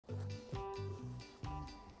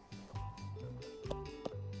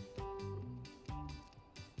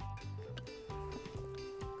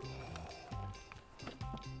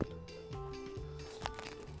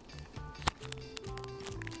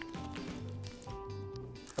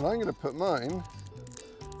And I'm going to put mine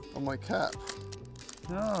on my cap.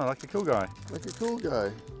 Oh, like a cool guy. Like a cool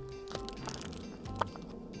guy.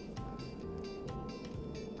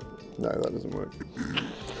 No, that doesn't work.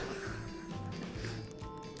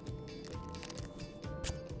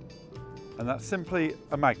 And that's simply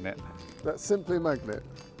a magnet. That's simply a magnet.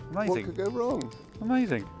 Amazing. What could go wrong?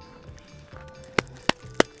 Amazing.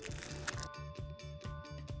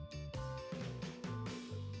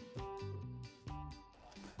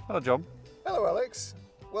 Hello, John. Hello, Alex.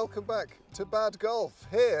 Welcome back to Bad Golf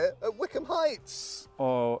here at Wycombe Heights.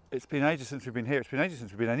 Oh, it's been ages since we've been here. It's been ages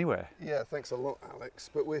since we've been anywhere. Yeah, thanks a lot, Alex.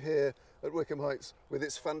 But we're here at Wycombe Heights with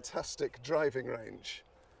its fantastic driving range,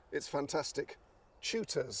 its fantastic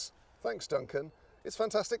tutors. Thanks, Duncan. Its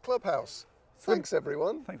fantastic clubhouse. Thanks,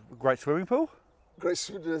 everyone. Thanks. Great swimming pool.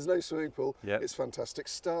 There's no swimming pool. Yep. It's fantastic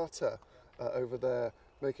starter over there,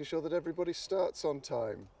 making sure that everybody starts on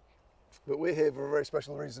time. But we're here for a very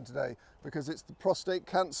special reason today, because it's the Prostate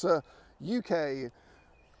Cancer UK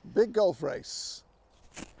big golf race.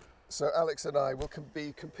 So Alex and I will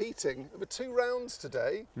be competing over 2 rounds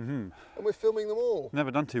today, and we're filming them all.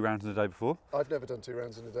 Never done 2 rounds in a day before. I've never done 2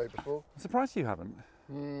 rounds in a day before. I'm surprised you haven't.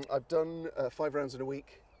 I've done 5 rounds in a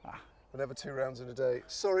week, but never 2 rounds in a day.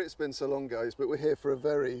 Sorry it's been so long, guys, but we're here for a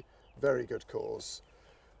very, very good cause.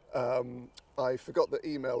 I forgot the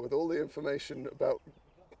email with all the information about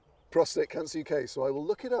Prostate Cancer UK, so I will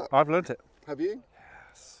look it up. I've learnt it. Have you?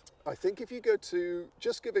 Yes. I think if you go to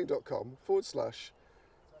justgiving.com /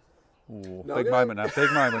 Ooh, big moment now, big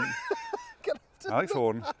moment.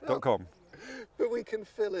 AlexHorn.com. But we can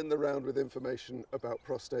fill in the round with information about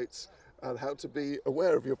prostates and how to be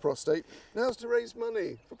aware of your prostate. Now's to raise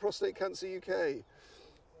money for Prostate Cancer UK.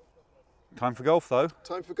 Time for golf, though.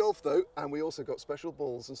 Time for golf, though, and we also got special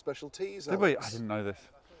balls and special tees. Did we? Alex. I didn't know this.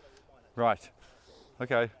 Right.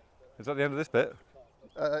 Okay. Is that the end of this bit?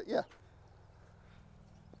 Yeah.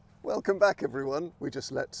 Welcome back, everyone. We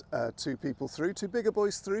just let 2 people through, 2 bigger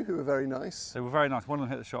boys through, who were very nice. They were very nice. One of them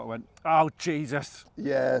hit the shot and went, oh, Jesus.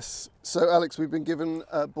 Yes. So, Alex, we've been given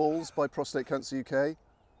balls by Prostate Cancer UK.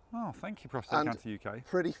 Oh, thank you, Prostate Cancer UK.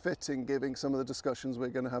 Pretty fitting, given some of the discussions we're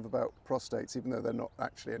going to have about prostates, even though they're not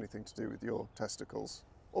actually anything to do with your testicles.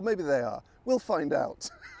 Or maybe they are. We'll find out.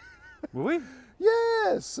 Will we?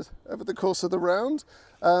 Yes, over the course of the round.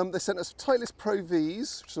 They sent us Titleist Pro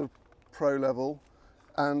Vs, sort of pro level,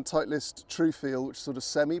 and Titleist True Feel, which is sort of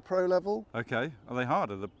semi-pro level. Okay. Are they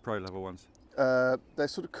harder, the pro level ones? They're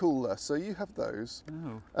sort of cooler, so you have those.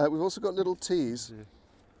 Oh. We've also got little tees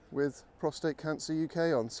with Prostate Cancer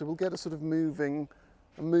UK on, so we'll get a sort of moving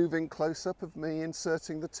close-up of me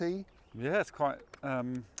inserting the tee. Yeah, it's quite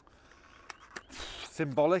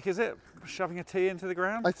symbolic, is it? Shoving a tee into the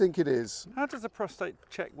ground? I think it is. How does a prostate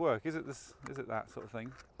check work? Is it this? Is it that sort of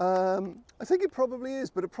thing? I think it probably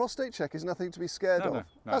is, but a prostate check is nothing to be scared of,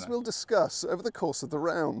 as we'll discuss over the course of the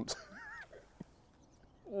round.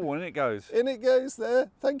 Oh, and it goes. In it goes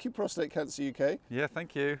there. Thank you, Prostate Cancer UK. Yeah,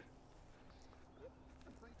 thank you.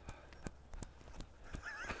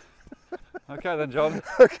 Okay then, John.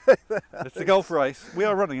 Okay then. It's the golf race. We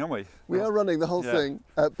are running, aren't we? We are running the whole thing.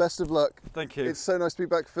 Best of luck. Thank you. It's so nice to be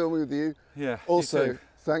back filming with you. Yeah. Also, you too.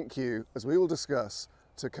 thank you, as we will discuss,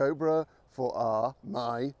 to Cobra for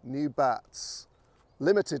my new bats.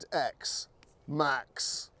 Limited X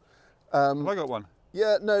Max. Have I got one?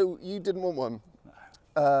 Yeah, no, you didn't want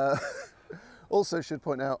one. Also should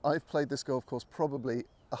point out, I've played this golf course probably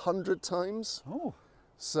 100 times. Oh.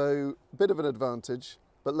 So, a bit of an advantage.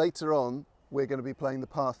 But later on, we're going to be playing the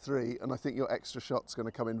par 3, and I think your extra shot's going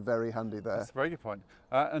to come in very handy there. That's a very good point.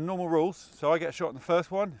 And normal rules. So I get a shot in the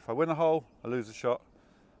first one. If I win the hole, I lose a shot.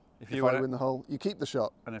 If I win the hole, you keep the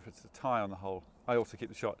shot. And if it's a tie on the hole, I also keep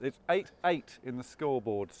the shot. It's 8-8 in the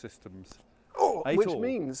scoreboard systems. Oh,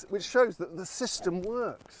 which shows that the system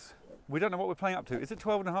works. We don't know what we're playing up to. Is it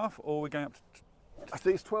 12.5 or are we going up to... I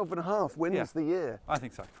think it's 12.5 wins the year. I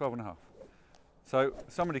think so, 12.5. So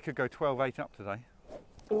somebody could go 12-8 up today.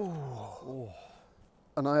 Oh.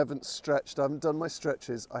 And I haven't stretched, I haven't done my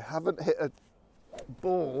stretches. I haven't hit a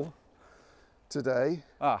ball today,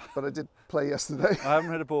 but I did play yesterday. I haven't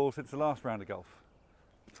hit a ball since the last round of golf,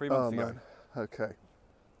 3 months ago. Man. Okay.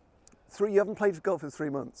 You haven't played golf in 3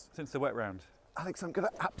 months? Since the wet round. Alex, I'm going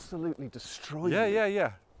to absolutely destroy you.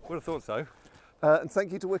 Yeah. Would have thought so. And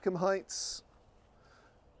thank you to Wycombe Heights.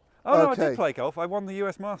 Oh, no, I did play golf. I won the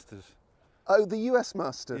US Masters. Oh, the US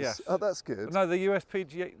Masters? Yes. Oh, that's good. No, the US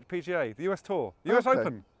PGA, the US Tour, the US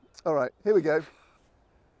Open. All right, here we go.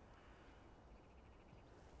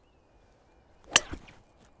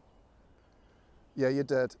 Yeah, you're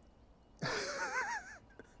dead.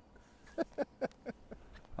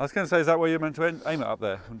 I was going to say, is that where you're meant to aim it up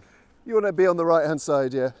there? You want to be on the right hand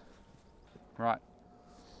side, yeah? Right,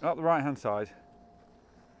 up the right hand side.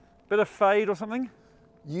 Bit of fade or something?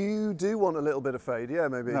 You do want a little bit of fade, yeah,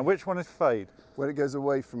 maybe. Now, which one is fade? When it goes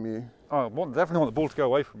away from you. Oh, I definitely want the ball to go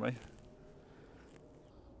away from me.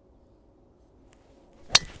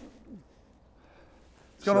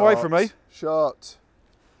 It's gone away from me. Shot.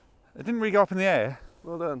 It didn't really go up in the air.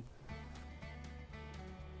 Well done.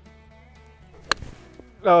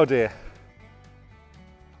 Oh dear.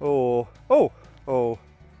 Oh, oh, oh. Is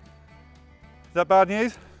that bad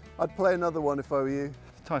news? I'd play another one if I were you.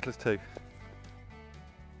 The title is 2.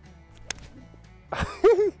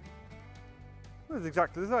 That's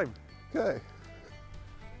exactly the same. Okay.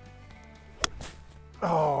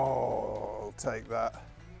 Oh, I'll take that.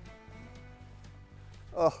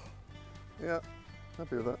 Oh, yeah,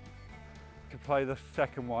 happy with that. You can play the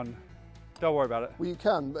second one. Don't worry about it. Well, you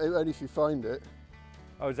can, but only if you find it.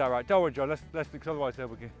 Oh, is that right? Don't worry, John. Let's because otherwise they'll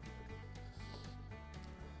begin.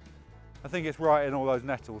 I think it's right in all those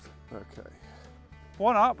nettles. Okay.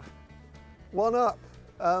 1 up. 1 up.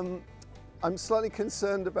 I'm slightly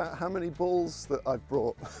concerned about how many balls that I've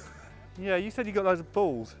brought. Yeah, you said you got loads of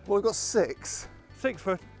balls. Well, I've got 6. 6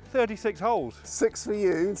 for 36 holes. 6 for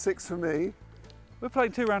you and 6 for me. We're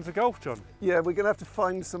playing 2 rounds of golf, John. Yeah, we're going to have to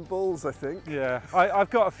find some balls, I think. Yeah,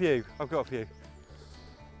 I've got a few. I've got a few.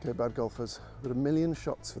 Okay, bad golfers. I've got a million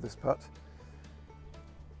shots for this putt.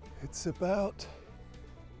 It's about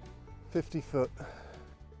 50 foot.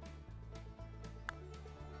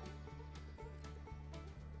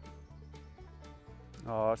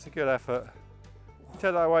 Oh, it's a good effort.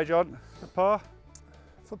 Take that away, John. A par?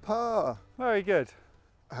 For par. Very good.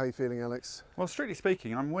 How are you feeling, Alex? Well, strictly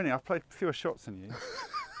speaking, I'm winning. I've played fewer shots than you.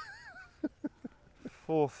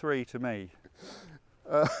 4-3 to me.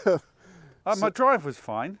 My drive was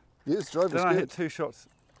fine. Yes, drive was Then I good. hit 2 shots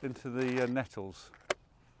into the nettles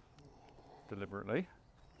deliberately.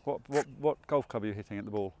 What golf club are you hitting at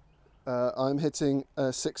the ball? I'm hitting a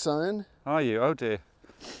 6-iron. Are you? Oh dear.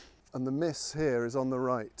 And the miss here is on the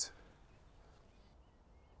right.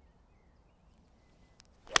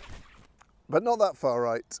 But not that far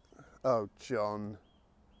right. Oh, John.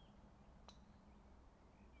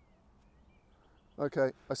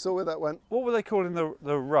 Okay, I saw where that went. What were they calling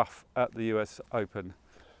the rough at the US Open?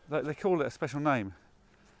 They call it a special name.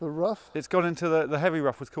 The rough? It's gone into the heavy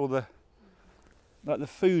rough was called the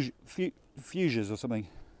fuchsias or something.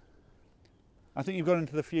 I think you've gone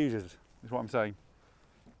into the fuchsias, is what I'm saying.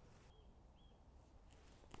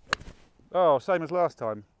 Oh, same as last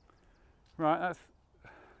time. Right, that's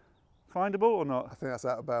findable or not? I think that's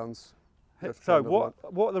out of bounds. So what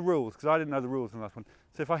are the rules? Because I didn't know the rules on the last one.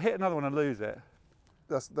 So if I hit another one and lose it,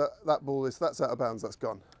 that's out of bounds. That's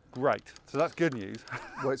gone. great. So that's good news.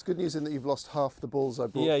 Well, it's good news in that you've lost half the balls I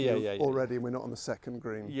brought already, and we're not on the second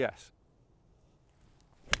green. Yes.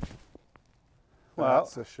 Well,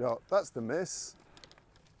 that's a shot. That's the miss.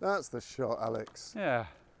 That's the shot, Alex. Yeah.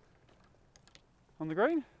 On the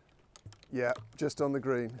green? Yeah, just on the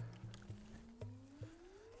green.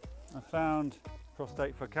 I found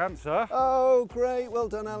Prostate for Cancer. Oh, great. Well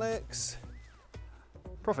done, Alex.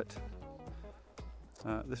 Profit.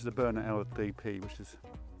 This is a Burner LDP, which is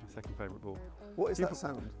my second favourite ball. What is that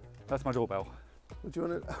sound? That's my doorbell. Would you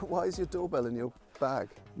want to? Why is your doorbell in your bag?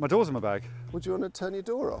 My door's in my bag. Would you want to turn your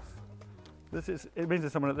door off? It means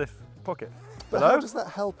there's someone at this pocket. But hello? how does that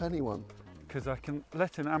help anyone? Because I can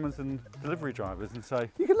let in Amazon delivery drivers and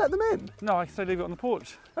say... You can let them in? No, I can say leave it on the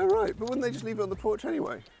porch. Oh right, but wouldn't they just leave it on the porch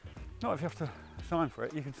anyway? Not if you have to sign for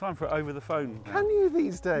it. You can sign for it over the phone. Can you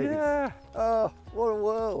these days? Yeah. Oh, what a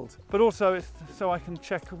world. But also it's so I can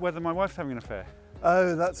check whether my wife's having an affair.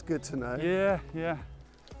 Oh, that's good to know. Yeah, yeah.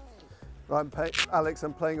 Right, Alex,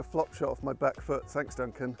 I'm playing a flop shot off my back foot. Thanks,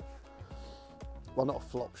 Duncan. Well, not a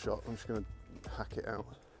flop shot. I'm just going to hack it out.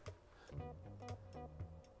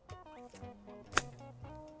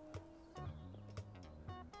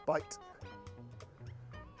 Bite.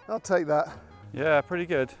 I'll take that. Yeah, pretty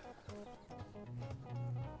good.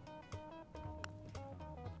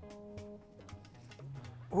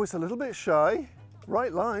 Oh, it's a little bit shy.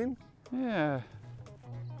 Right line. Yeah.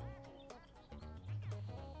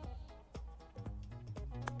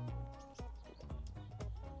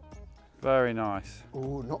 Very nice.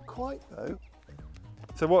 Oh, not quite though.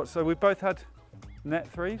 So what? So we've both had net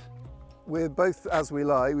threes? We're both, as we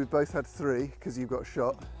lie, we've both had 3 because you've got a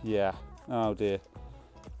shot. Yeah. Oh dear.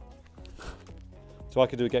 So I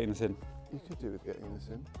could do with getting this in. You could do with getting this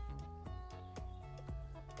in.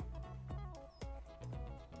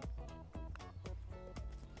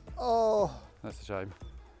 Oh. That's a shame.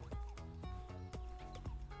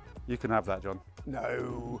 You can have that, John.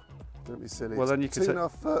 No, don't be silly. Well, then you could say,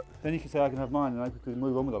 2.5 foot. then you could say I can have mine and I could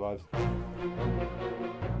move on with our lives.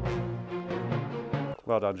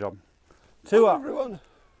 Well done, John. 2 up. Everyone,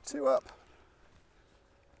 2 up.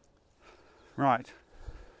 Right.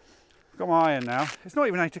 I've got my iron now. It's not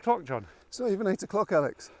even 8 o'clock, John. It's not even 8 o'clock,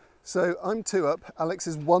 Alex. So I'm 2 up. Alex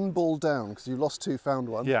is 1 ball down because you lost 2, found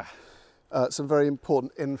 1. Yeah. Some very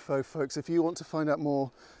important info, folks. If you want to find out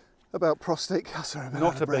more about prostate cancer,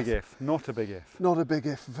 Not a big if. Not a big if. Not a big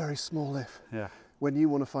if, very small if. Yeah. When you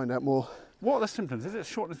want to find out more. What are the symptoms? Is it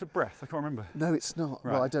shortness of breath? I can't remember. No, it's not.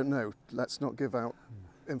 Right. Well, I don't know. Let's not give out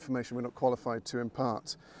information we're not qualified to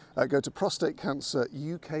impart. Go to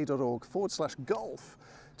prostatecanceruk.org/golf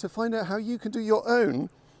to find out how you can do your own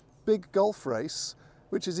big golf race,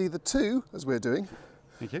 which is either 2, as we're doing,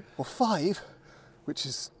 Thank you. or 5, which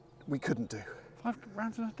is we couldn't do. 5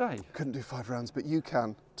 rounds in a day? Couldn't do 5 rounds, but you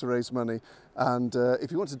can to raise money. And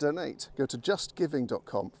if you want to donate, go to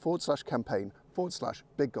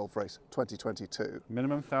justgiving.com/campaign/big golf race 2022.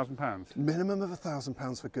 Minimum £1,000. Minimum of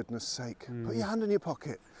 £1,000 for goodness sake. Put your hand in your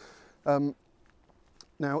pocket. Now,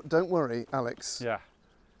 don't worry, Alex. Yeah.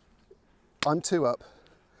 I'm 2 up,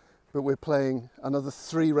 but we're playing another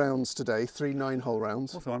 3 rounds today, 3 9-hole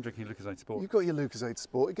rounds. Also, I'm drinking Lucozade Sport. You've got your Lucozade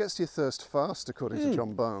Sport. It gets to your thirst fast, according to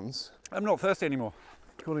John Barnes. I'm not thirsty anymore.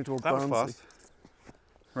 According to old That was Barnsley. fast.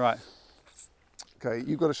 Right. Okay,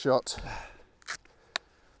 you've got a shot.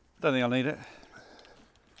 Don't think I'll need it.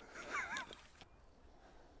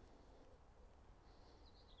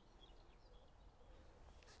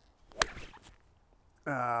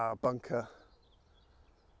 Ah, bunker.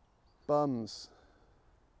 Bums.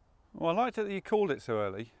 Well, I liked it that you called it so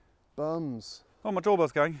early. Bums. Oh, my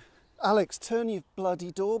doorbell's going. Alex, turn your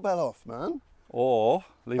bloody doorbell off, man. Or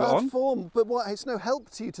leave it Bad on. form, but what? It's no help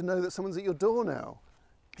to you to know that someone's at your door now.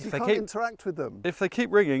 You they can't keep- interact with them. If they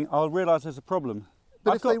keep ringing, I'll realise there's a problem.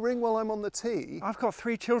 But if they ring while I'm on the tee I've got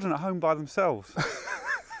 3 children at home by themselves.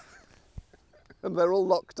 and they're all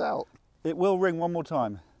locked out, It will ring one more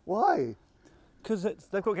time. why? Because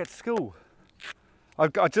they've got to get to school. I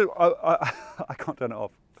can't turn it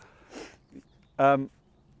off.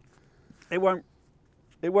 It won't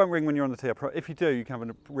ring when you're on the tee. If you do, you can have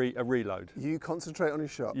a reload. You concentrate on your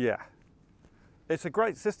shot. Yeah. It's a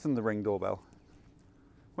great system, the Ring doorbell.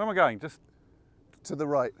 Where am I going? Just To the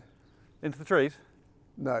right. into the trees?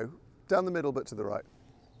 No. Down the middle, but to the right.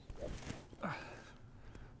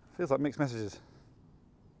 Feels like mixed messages.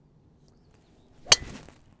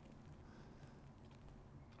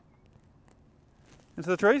 Into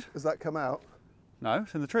the trees? Has that come out? No,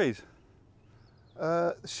 it's in the trees.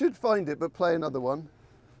 Should find it, but play another one.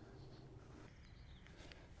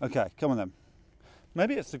 Okay, come on then.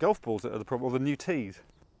 Maybe it's the golf balls that are the problem, or the new tees.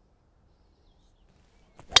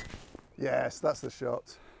 Yes, that's the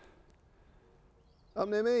shot. Up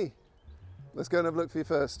near me. Let's go and have a look for you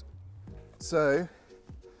first. So,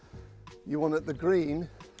 you want at the green,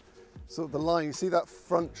 sort of the line, you see that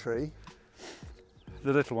front tree?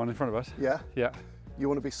 The little one in front of us? Yeah? Yeah. You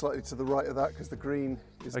want to be slightly to the right of that because the green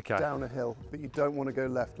is Okay. down a hill, but you don't want to go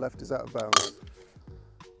left. Left is out of bounds.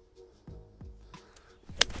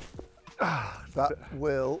 That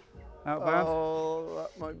will. Out of bounds? Oh,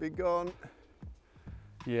 that might be gone.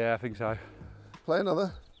 Yeah, I think so. Play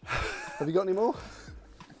another. Have you got any more?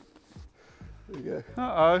 There you go.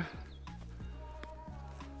 Uh-oh.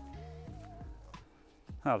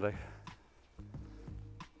 That'll do.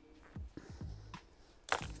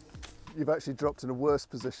 You've actually dropped in a worse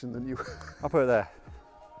position than you were. I'll put it there.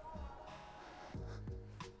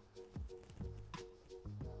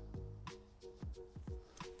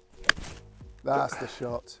 That's the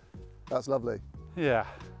shot. That's lovely. Yeah.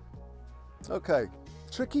 Okay,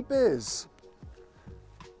 tricky biz.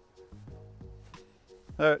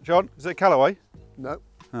 John, is it Callaway? No,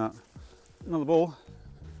 Another ball.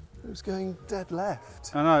 it was going dead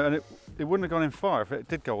left. I know, and it wouldn't have gone in far if it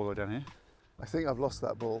did go all the way down here. I think I've lost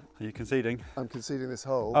that ball. Are you conceding? I'm conceding this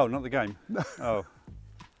hole. Oh, not the game. Oh.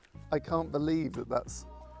 I can't believe that that's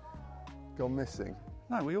gone missing.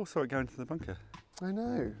 No, we all saw it go into the bunker. I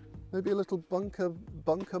know. Maybe a little bunker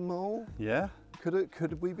mole? Yeah?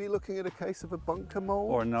 Could we be looking at a case of a bunker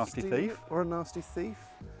mole? Or a nasty stealing thief? it? Or a nasty thief?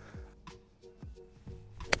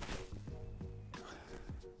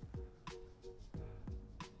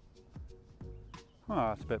 Oh,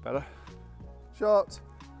 that's a bit better. Shot.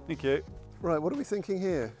 Thank you. Right, what are we thinking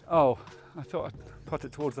here? Oh, I thought I'd put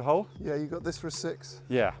it towards the hole. Yeah, you got this for a 6.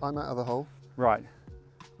 Yeah. I'm out of the hole. Right.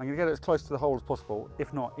 I'm going to get it as close to the hole as possible,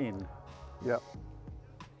 if not in. Yep.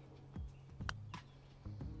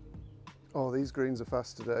 Oh, these greens are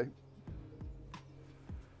fast today.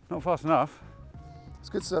 Not fast enough. It's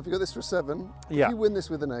good stuff. You got this for a 7. Yeah. If you win this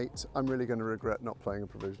with an 8, I'm really going to regret not playing a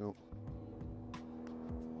provisional.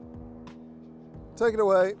 Take it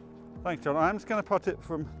away. Thanks, John. I'm just going to pot it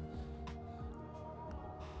from.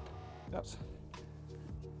 That's.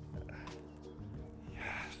 Yes.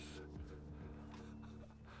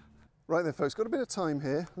 Right then, folks, got a bit of time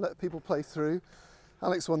here. Let people play through.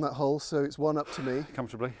 Alex won that hole, so it's 1 up to me.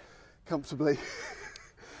 Comfortably. Comfortably.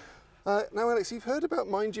 Now, Alex, you've heard about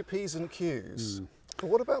mind your P's and Q's. But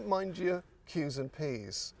what about mind your Q's and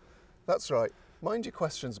P's? That's right. Mind your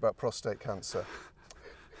questions about prostate cancer.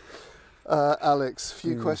 Alex,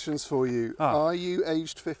 few questions for you. Are you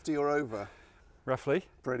aged 50 or over? Roughly.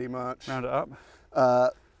 Pretty much. Round it up.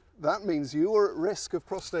 That means you are at risk of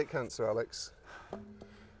prostate cancer, Alex.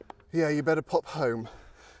 Yeah, you better pop home.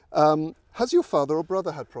 Has your father or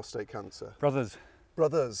brother had prostate cancer? Brothers.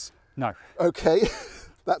 Brothers? No. Okay,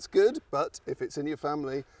 that's good, but if it's in your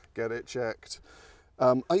family, get it checked.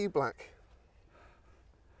 Are you black?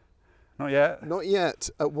 Not yet. Not yet.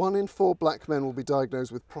 1 in 4 black men will be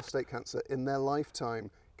diagnosed with prostate cancer in their lifetime.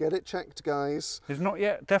 Get it checked, guys. Is not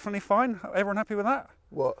yet definitely fine? Everyone happy with that?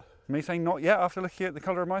 What? Me saying not yet after looking at the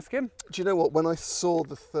colour of my skin? Do you know what? When I saw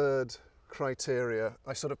the 3rd criteria,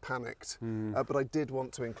 I sort of panicked, but I did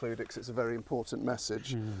want to include it because it's a very important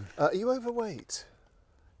message. Are you overweight?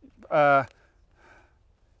 Yeah.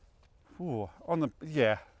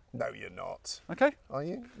 No, you're not. Okay. Are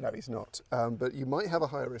you? No, he's not. But you might have a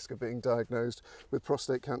higher risk of being diagnosed with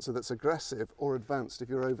prostate cancer that's aggressive or advanced if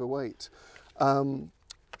you're overweight.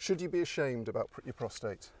 Should you be ashamed about your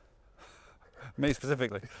prostate? Me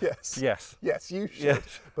specifically? Yes. Yes. Yes, you should,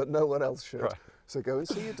 Yes. but no one else should. Right. So go and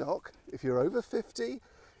see your doc. If you're over 50,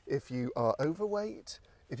 if you are overweight,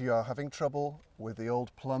 if you are having trouble with the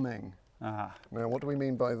old plumbing. Ah. Now, what do we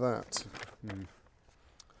mean by that?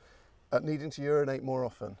 Needing to urinate more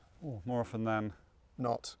often. Ooh, more often than.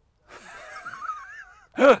 Not.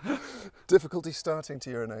 Difficulty starting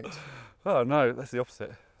to urinate. Oh no, that's the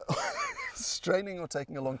opposite. Straining or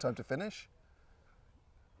taking a long time to finish?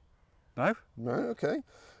 No? No, okay.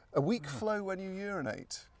 A weak flow when you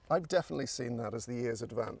urinate. I've definitely seen that as the years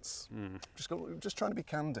advance. Just trying to be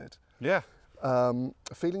candid. Yeah. A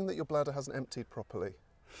feeling that your bladder hasn't emptied properly.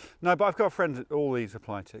 No, but I've got a friend that all these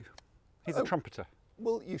apply to. He's a trumpeter.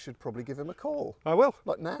 Well, you should probably give him a call. I will.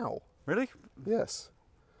 Like now. Really? Yes.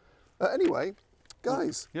 Anyway,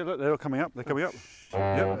 guys. Yeah, look, they're all coming up. They're coming up.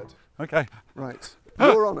 Yep. Okay. Right.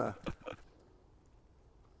 Your Honour.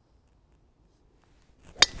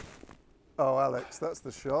 Oh, Alex, that's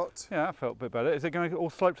the shot. Yeah, that felt a bit better. Is it going to all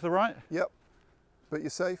slope to the right? Yep. But you're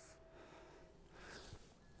safe?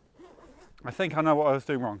 I think I know what I was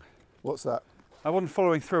doing wrong. What's that? I wasn't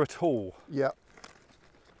following through at all. Yep.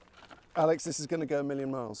 Alex, this is going to go a million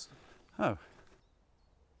miles. Oh.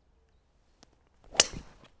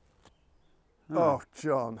 Oh,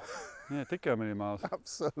 John. Yeah, it did go a million miles.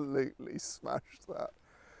 Absolutely smashed that.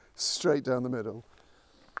 Straight down the middle.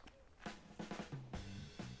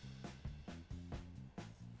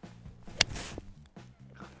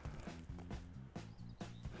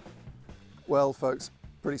 Well, folks,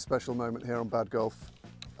 pretty special moment here on Bad Golf.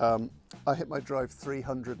 I hit my drive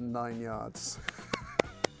 309 yards.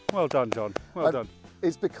 Well done, John. Well done.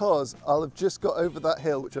 It's because I'll have just got over that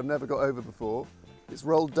hill, which I've never got over before. It's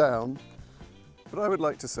rolled down, but I would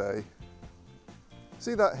like to say,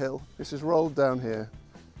 see that hill? It's just rolled down here.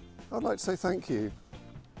 I'd like to say thank you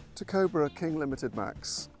to Cobra King Limited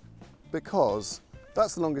Max, because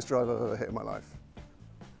that's the longest drive I've ever hit in my life.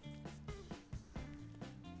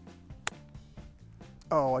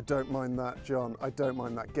 Oh, I don't mind that, John. I don't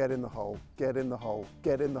mind that. Get in the hole. Get in the hole.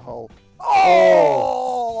 Get in the hole.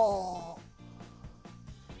 Oh!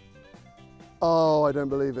 Oh, I don't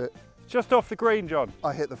believe it. Just off the green, John.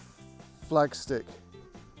 I hit the flagstick.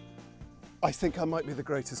 I think I might be the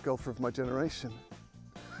greatest golfer of my generation.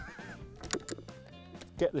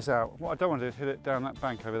 Get this out. What I don't want to do is hit it down that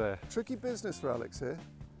bank over there. Tricky business for Alex here.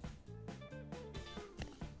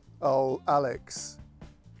 Oh, Alex.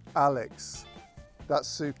 Alex. That's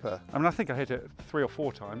super. I mean, I think I hit it 3 or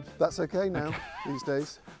 4 times. That's okay now, these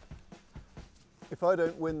days. If I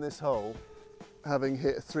don't win this hole, having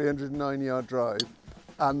hit a 309-yard drive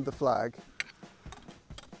and the flag,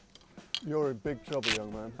 you're in big trouble,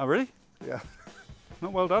 young man. Oh, really? Yeah.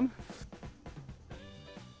 Not well done?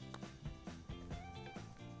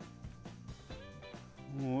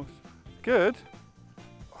 Oh, good.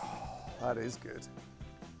 Oh, that is good.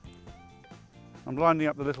 I'm lining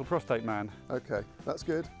up the little prostate man. Okay, that's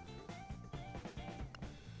good.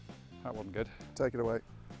 That wasn't good. Take it away.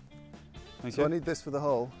 Thank So you. I need this for the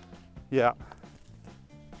hole. Yeah.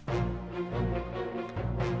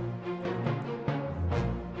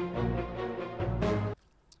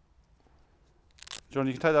 John,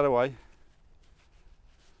 you can take that away.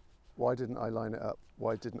 Why didn't I line it up?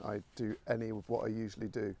 Why didn't I do any of what I usually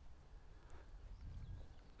do? Do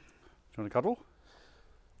you want a cuddle?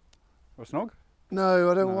 Or a snog? No,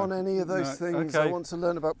 I don't No. want any of those No, things. okay. I want to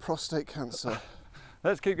learn about prostate cancer.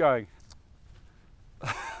 Let's keep going.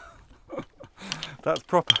 That's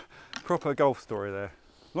proper golf story there.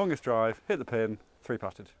 Longest drive, hit the pin,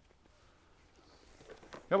 3-putted.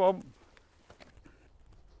 Come on.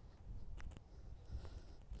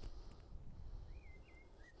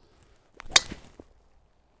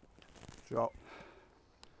 Shot.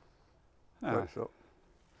 Ah, Great shot.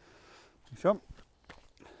 shot.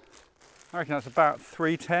 I reckon that's about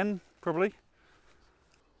 310, probably.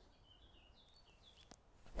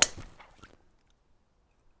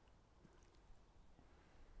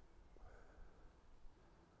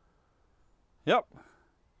 Yep.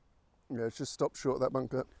 Yeah, it's just stopped short of that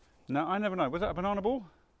bunker. No, I never know. Was that a banana ball?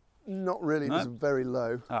 Not really, No. it was very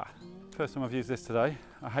low. Ah, first time I've used this today.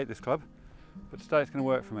 I hate this club, but today it's going to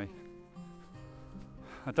work for me.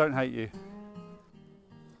 I don't hate you.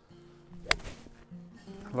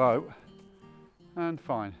 Low and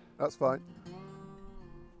fine. That's fine.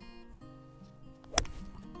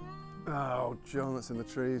 Oh, John, that's in the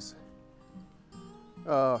trees.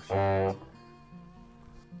 Oh, shit.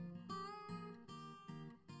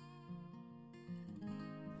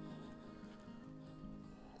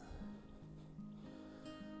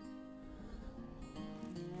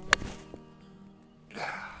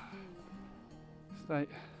 Stay.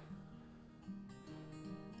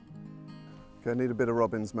 Okay, I need a bit of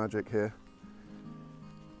Robin's magic here.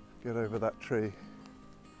 Get over that tree.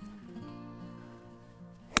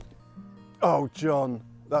 Oh, John,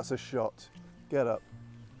 that's a shot. Get up.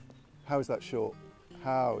 How is that short?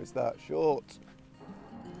 How is that short?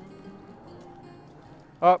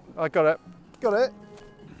 Oh, I got it. Got it.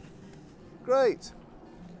 Great.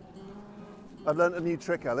 I've learnt a new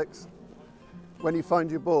trick, Alex. When you find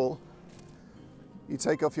your ball, you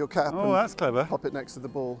take off your cap Oh, and that's clever. pop it next to the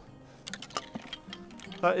ball.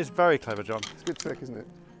 That is very clever, John. It's a good trick, isn't it?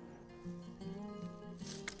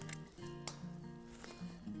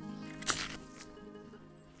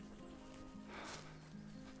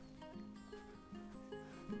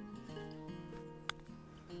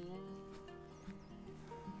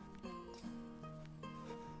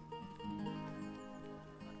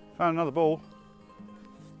 Found another ball.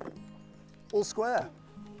 All square.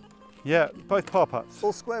 Yeah, both par putts.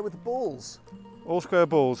 All square with the balls. All square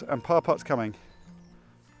balls and par putts coming.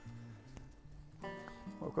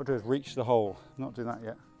 What I've got to do is reach the hole. Not do that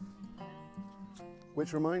yet.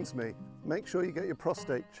 Which reminds me, make sure you get your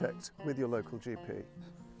prostate checked with your local GP.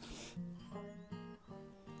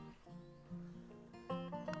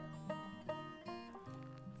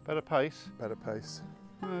 Better pace. Better pace.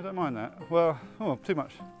 No, I don't mind that. Well, oh, too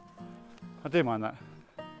much. I do mind that.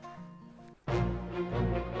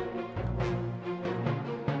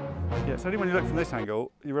 Yeah, it's only when you look from this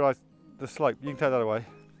angle, you realise the slope. You can take that away.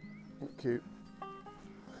 Cute.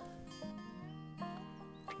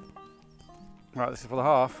 Right, this is for the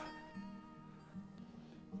half.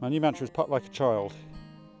 My new mantra is putt like a child.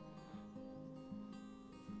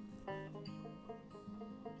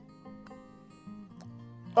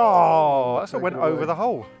 Oh, that's what Take went it away. over the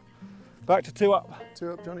hole. Back to 2 up.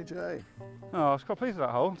 2 up, Johnny J. Oh, I was quite pleased with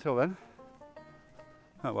that hole until then.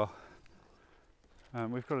 Oh well.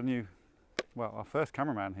 We've got a new, well, our first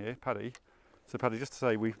cameraman here, Paddy. So Paddy, just to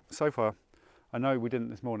say, so far, I know we didn't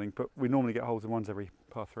this morning, but we normally get holes in ones every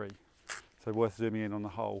par 3. So worth zooming in on the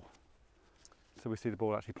hole. So we see the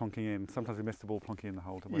ball actually plonking in. Sometimes we miss the ball plonking in the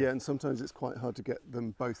hole, don't we? Yeah, and sometimes it's quite hard to get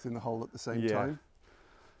them both in the hole at the same time.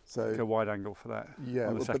 So Like a wide angle for that. yeah,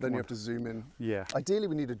 on the but second then you one. have to zoom in. Yeah. Ideally,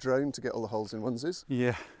 we need a drone to get all the holes in onesies.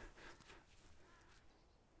 Yeah.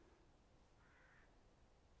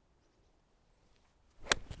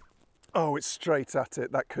 Oh, it's straight at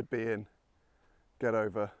it. That could be in. Get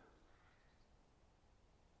over.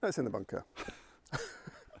 That's in the bunker.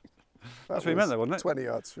 That's what you meant though, wasn't it? 20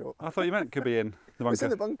 yards short. I thought you meant it could be in the bunker. It's in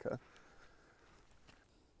the bunker.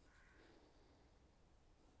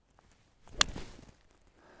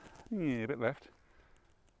 Yeah, a bit left.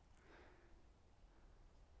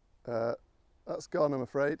 That's gone, I'm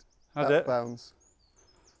afraid. Has Out of it? bounds.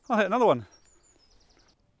 I'll hit another one.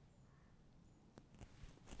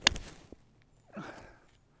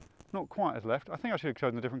 Not quite as left. I think I should have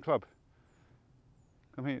chosen a different club.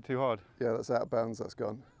 I'm hitting it too hard. Yeah, that's out of bounds. That's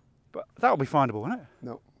gone. But that'll be findable, won't it?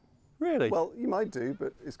 No. Really? Well, you might do,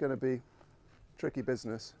 but it's going to be tricky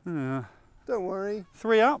business. Yeah. Don't worry.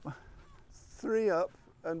 3 up. 3 up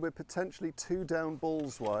and we're potentially 2 down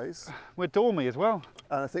balls wise. We're dormy as well.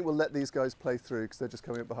 And I think we'll let these guys play through because they're just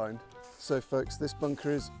coming up behind. So folks, this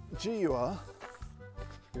bunker is GUR,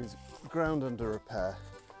 is ground under repair.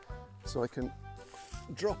 So I can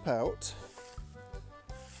drop out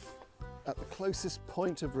at the closest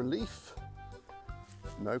point of relief,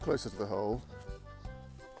 no closer to the hole.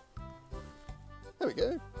 There we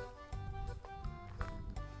go.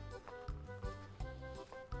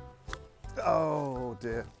 Oh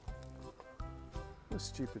dear. What a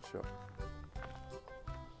stupid shot.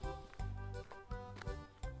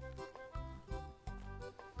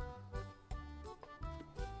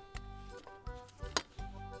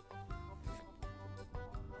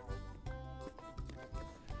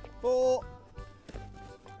 Four.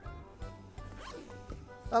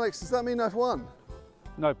 Alex, does that mean I've won?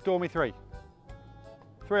 No, dormy 3.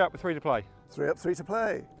 3 up with 3 to play. 3 up, 3 to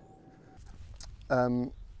play.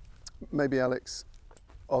 Maybe Alex,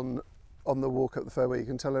 on the walk up the fairway, you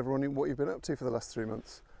can tell everyone what you've been up to for the last 3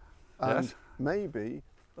 months. And yes. Maybe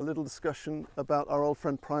a little discussion about our old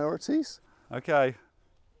friend priorities. Okay.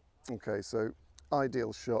 Okay, so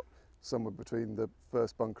ideal shot, somewhere between the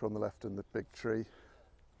first bunker on the left and the big tree.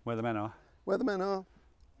 Where the men are. Where the men are,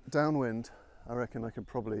 downwind, I reckon I could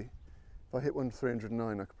probably, if I hit one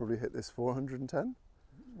 309, I could probably hit this 410.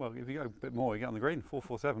 Well, if you go a bit more, you get on the green,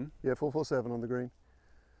 447. Yeah, 447 on the green.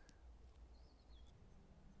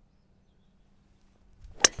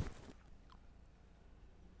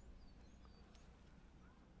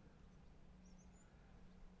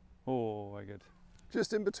 Oh, very good.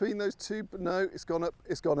 Just in between those two, but no, it's gone up,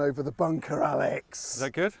 it's gone over the bunker, Alex. Is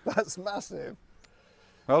that good? That's massive.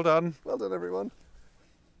 Well done. Well done, everyone.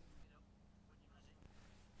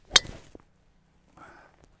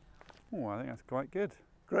 Oh, I think that's quite good.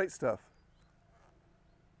 Great stuff.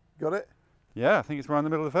 Got it? Yeah, I think it's right in the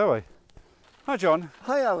middle of the fairway. Hi, John.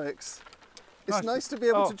 Hi, Alex. It's nice to be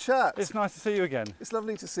able to chat. It's nice to see you again. It's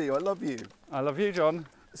lovely to see you. I love you. I love you, John.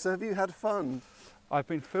 So have you had fun? I've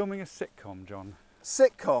been filming a sitcom, John.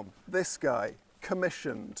 Sitcom, this guy,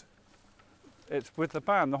 commissioned. It's with the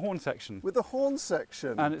band, the horn section. With the horn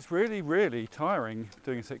section. And it's really, really tiring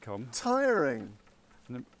doing a sitcom. Tiring.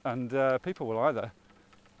 And people will either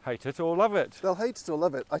hate it or love it. They'll hate it or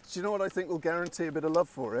love it. Do you know what I think will guarantee a bit of love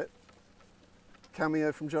for it?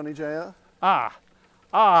 Cameo from Johnny Jr.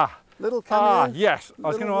 Little cameo. Yes. I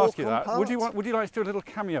was going to ask you that. Part. Would you like to do a little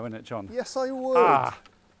cameo in it, John? Yes, I would.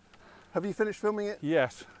 Have you finished filming it?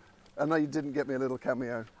 Yes. I know you didn't get me a little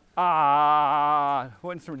cameo.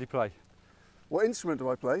 What instrument do you play? What instrument do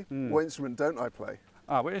I play? What instrument don't I play?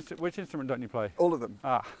 Which instrument don't you play? All of them.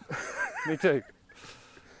 Me too.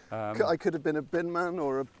 I could have been a bin man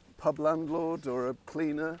or a pub landlord or a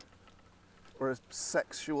cleaner or a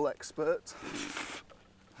sexual expert.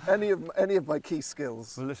 any of my key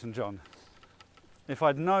skills. Well, listen, John. If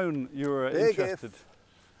I'd known you were interested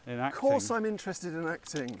in acting. Of course I'm interested in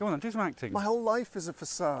acting. Go on then, do some acting. My whole life is a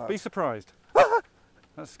facade. Be surprised.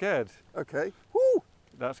 That's scared. Okay. Woo!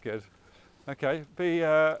 That's good. Okay, be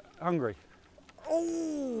hungry.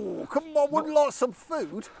 Oh, come on, wouldn't like some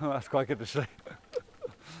food? Oh, that's quite good to see.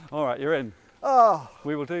 All right, you're in.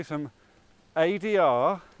 We will do some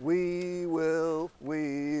ADR. We will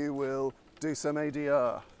do some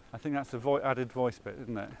ADR. I think that's the added voice bit,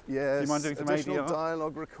 isn't it? Yes. Do you mind doing some additional ADR?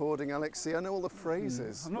 dialogue recording, Alex. See, I know all the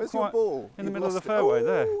phrases. I'm not Where's quite your ball? in the middle of the fairway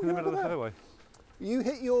there. In the middle of the fairway. You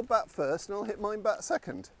hit your bat first, and I'll hit mine bat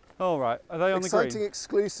second. All right. Are they on the green? Exciting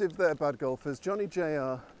exclusive there, bad golfers. Johnny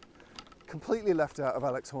Jr. completely left out of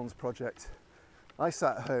Alex Horn's project. I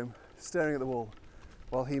sat at home staring at the wall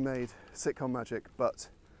while he made sitcom magic, but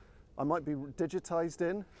I might be digitised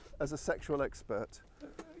in as a sexual expert.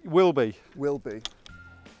 Will be. Will be.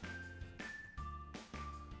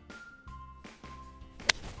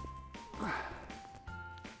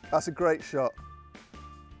 That's a great shot.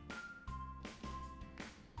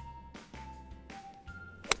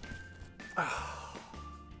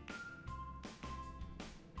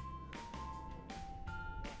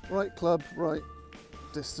 Right club, right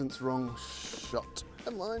distance, wrong shot.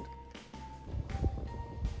 Never mind.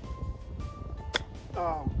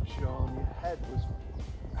 Oh, John, your head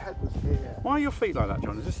was here. Why are your feet like that,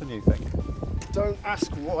 John? Is this a new thing? Don't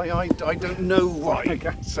ask why. I don't know why.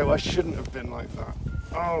 Okay. So I shouldn't have been like that.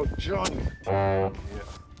 Oh, John. Yeah.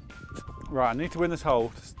 Right, I need to win this hole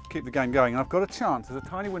to keep the game going. And I've got a chance. There's a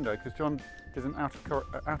tiny window because John did an out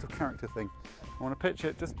of character thing. I want to pitch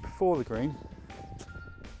it just before the green.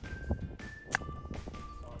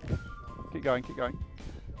 Keep going, keep going.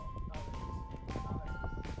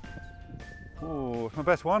 Oh, it's my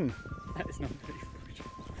best one. That is not very good.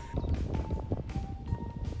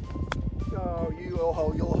 Oh, your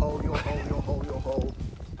hole, your hole, your hole, your hole, your hole.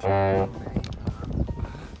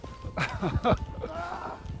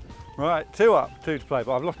 Right, 2 up, 2 to play,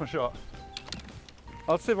 but I've lost my shot.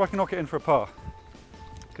 I'll see if I can knock it in for a par.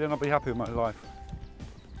 Then I'll be happy with my life.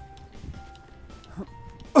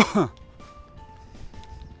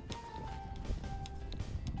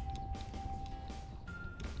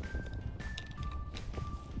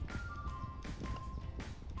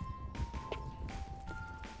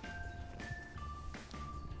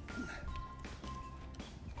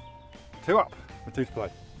 Two up with 2 to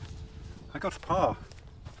play. I got a par.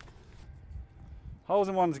 Holes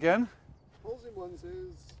in ones again. Holes in ones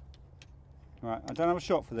is... Right, I don't have a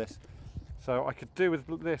shot for this. So I could do with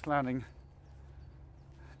this landing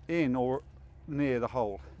in or near the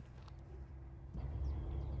hole.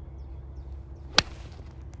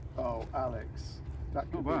 Oh, Alex, that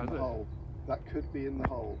could Not be bad, in the is it? hole. That could be in the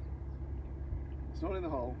hole. It's not in the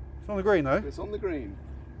hole. It's on the green though. It's on the green.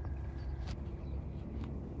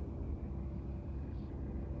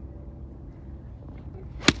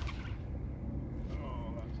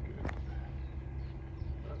 Oh, that's good.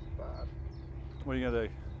 That's bad. What are you going to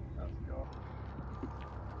do? That's gone.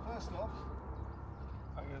 First off,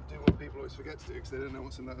 I'm going to do what people always forget to do because they don't know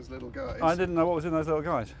what's in those little guys. I didn't know what was in those little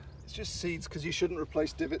guys. It's just seeds because you shouldn't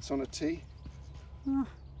replace divots on a tee.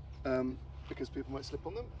 Because people might slip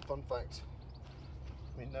on them. Fun fact.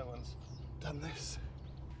 I mean, no one's done this.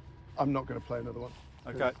 I'm not going to play another one.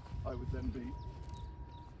 Okay. I would then be...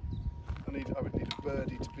 I would need a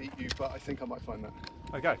birdie to beat you, but I think I might find that.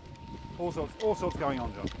 Okay. All sorts going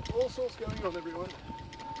on, John. All sorts going on, everyone.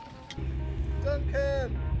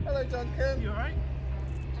 Duncan! Hello, Duncan. You alright?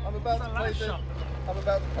 I'm about to play the... shot? I'm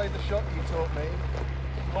about to play the shot you taught me.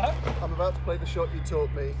 What? I'm about to play the shot you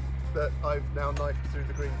taught me that I've now knifed through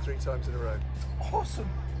the green 3 times in a row. Awesome.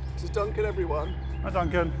 This is Duncan, everyone. Hi,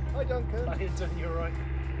 Duncan. Hi, Duncan. How you doing? You alright?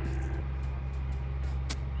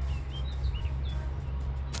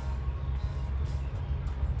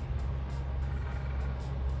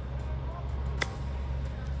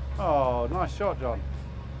 Oh, nice shot, John.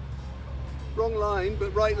 Wrong line,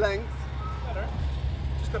 but right length. Better.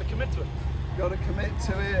 Just got to commit to it. Got to commit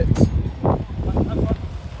to it. Have fun.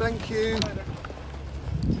 Thank you. Later.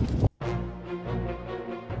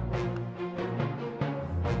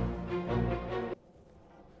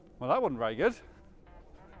 Well, that wasn't very good.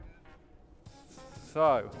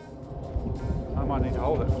 So, I might need to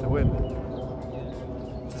hold it to win.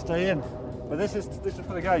 To stay in. But this is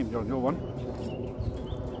for the game, John, your one.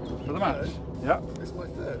 For the match. Yeah. This is my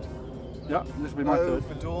third. Yeah, this will be my third.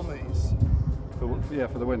 For Dormies. Yeah,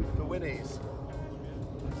 for the win. For Winnies.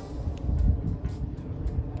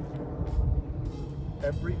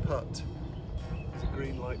 Every putt is a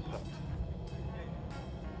green light putt.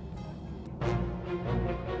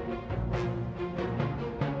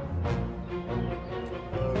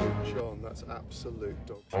 Oh, John, that's absolute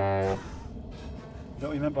dog shit. Is that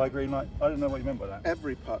what you meant by green light? I didn't know what you meant by that.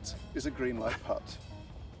 Every putt is a green light putt.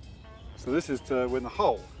 So this is to win the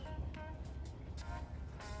hole.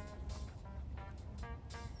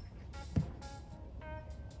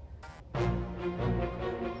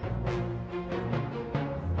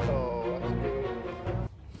 Oh, that's good.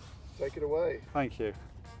 Take it away. Thank you.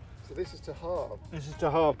 So this is to halve. This is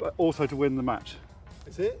to halve, but also to win the match.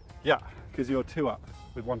 Is it? Yeah, because you're 2 up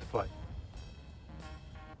with 1 to play.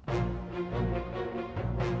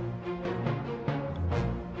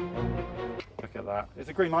 Look at that. It's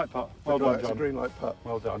a green light putt. Well done, It's a John. green light putt.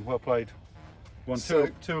 Well done. Well played. So-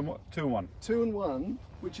 2 and 1. 2 and 1,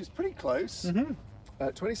 which is pretty close. Mm-hmm.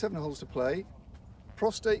 27 holes to play.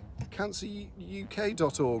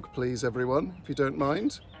 prostatecanceruk.org, please, everyone, if you don't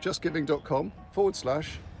mind.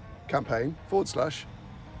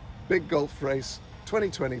 justgiving.com/campaign/big golf race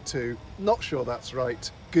 2022. Not sure that's right.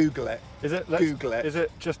 Google it. Is it? Google it. Is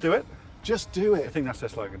it just do it? Just do I it. think that's their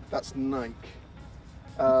slogan. That's Nike.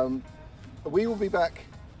 We will be back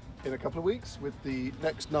in a couple of weeks with the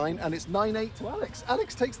next 9, and it's 9-8 to Alex.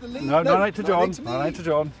 Alex takes the lead. No, 9-8 to John. 9-8 to me. 9-8 to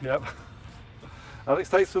John. Yep. Alex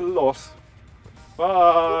takes the loss. We'll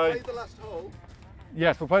Bye. play the last hole.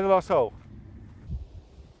 Yes, we'll play the last hole.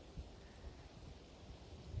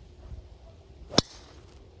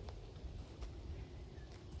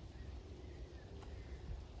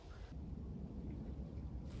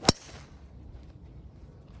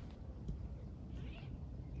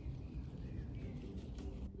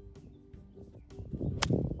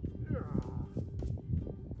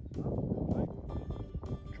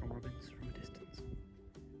 From a distance.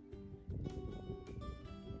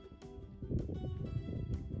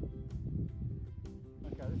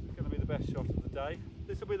 Okay, this is going to be the best shot of the day.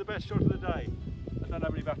 This will be the best shot of the day. I don't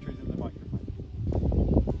have any batteries in the microphone.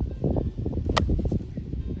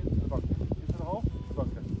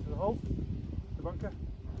 Bunker.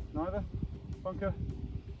 Neither. Bunker.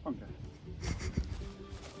 Bunker.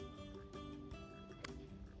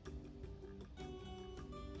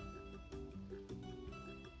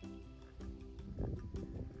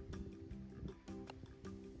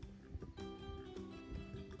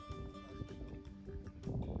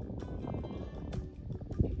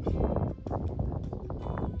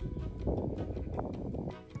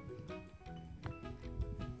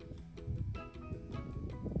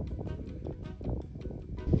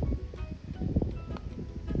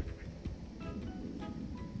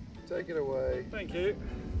 Take it away. Thank you.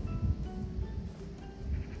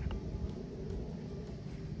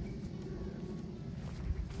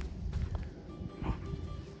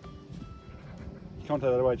 You can't take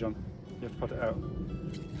that away, John. You have to put it out.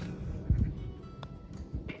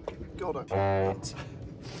 God, I can't.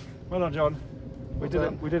 Well done, John. We did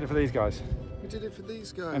done. it. We did it for these guys. We did it for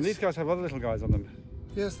these guys. And these guys have other little guys on them.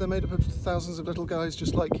 Yes, they're made up of thousands of little guys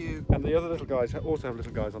just like you. And the other little guys also have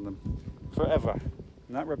little guys on them. Forever.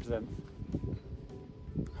 And that represents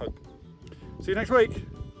hope. See you next week.